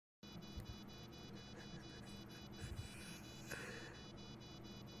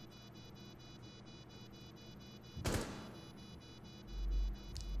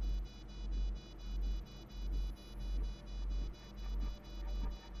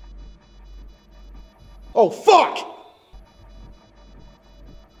Oh, fuck!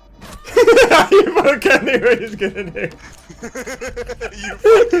 You fucking knew what he was gonna do. You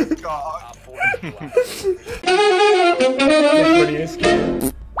fucking cock.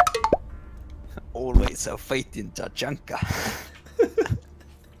 Always a fight in Tachanka.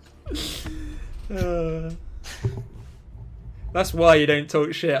 That's why you don't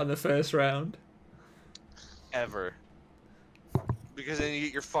talk shit on the first round. Ever. Because then you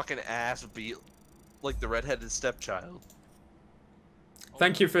get your fucking ass beat like the redheaded stepchild.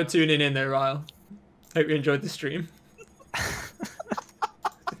 Thank you for tuning in there, Ryle. Hope you enjoyed the stream.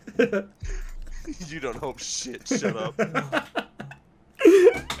 You don't hope shit, shut up. That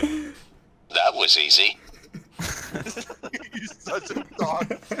was easy. You're such a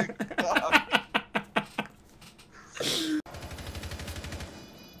toxic cock.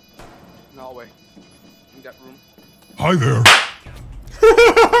 No way. In that room. Hi there.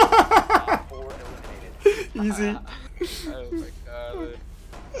 Easy. Oh my god.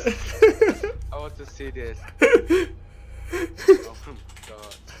 I want to see this. Oh my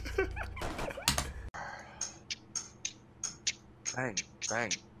god. Bang,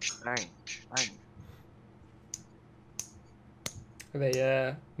 bang, bang, bang. Are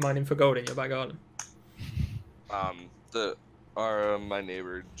they mining for gold in your back garden? My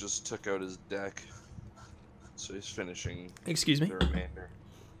neighbor just took out his deck, so he's finishing. Excuse me. The remainder.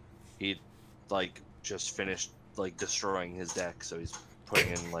 He like just finished like destroying his deck, so he's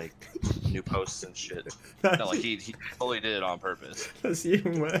putting in like new posts and shit. No, like he totally did it on purpose. That's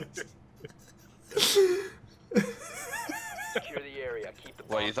even worse. Secure the area. Keep the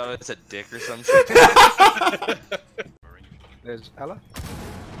What, you thought it's a dick or some shit? There's Ella.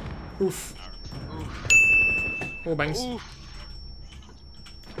 Oof. Oh, bangs. Oof.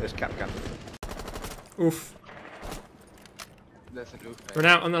 There's Cap. Oof. There's an oof. Run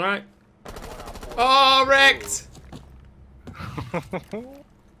out on the right. Oh, wrecked!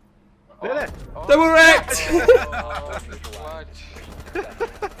 Did it? Double wrecked! Oh, that's clutch.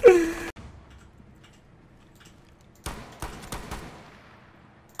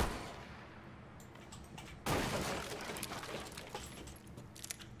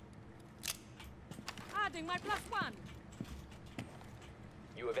 Adding my +1.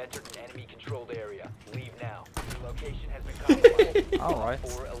 You have entered an enemy-controlled area. Leave now. Your location has been compromised. Alright.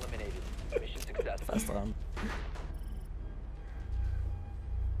 4 eliminated. Mission successful. Fast round.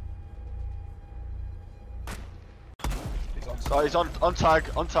 So he's on tag,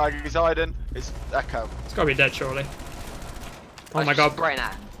 he's hiding. It's Echo. It's gotta be dead, surely. Oh my god. Right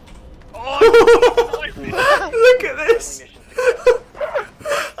now. Look at this!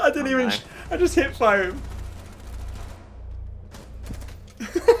 I didn't even. I just hit fire him.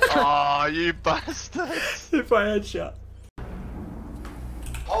 Oh, you bastards! Hit by headshot.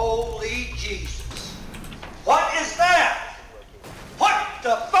 Holy Jesus. What is that? What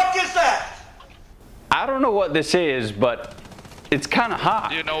the fuck is that? I don't know what this is, but it's kind of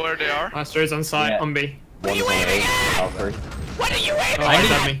hot. Do you know where they are? Master is on site, on B. What are you aiming at? What are you aiming Oh,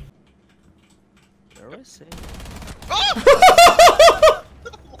 he's at me. Where is he?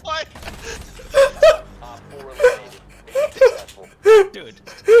 What? 4 eliminated. Mission successful. Dude.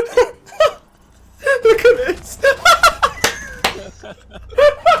 Look at this.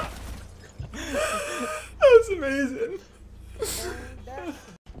 That's amazing. Yeah,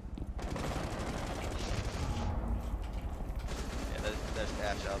 there's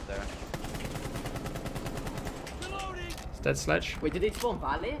Ash out there. It's dead sledge. Wait, did they spawn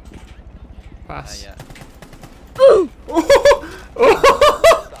Valley? Pass. Yeah. Stop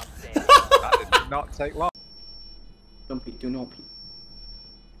standing. That did not take long. Don't peek, do not peek.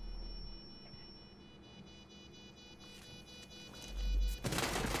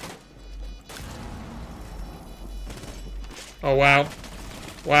 Oh wow.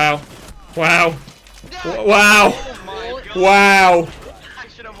 Wow. Wow. Wow. Wow. I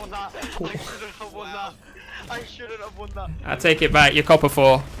should have won that. I shouldn't have won that. I take it back. You're copper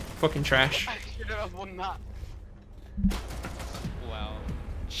 4. Fucking trash. I shouldn't have won that. Wow.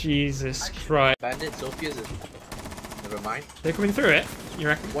 Jesus Christ. Bandit, Sophia's is. Never mind. They're coming through it. You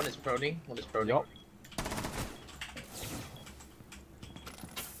reckon? One is proning, one is proning. Yup.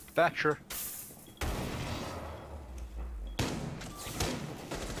 Thatcher.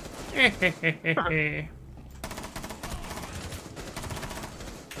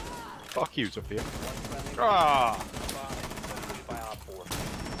 Fuck you, Sophia. Ah!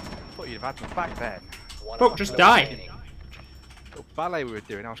 Thought you'd have had me back then. Oh, just die. Little ballet we were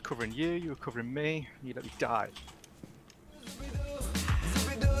doing. I was covering you, you were covering me. You let me die.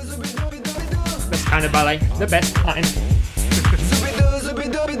 Best kind of ballet. The best kind.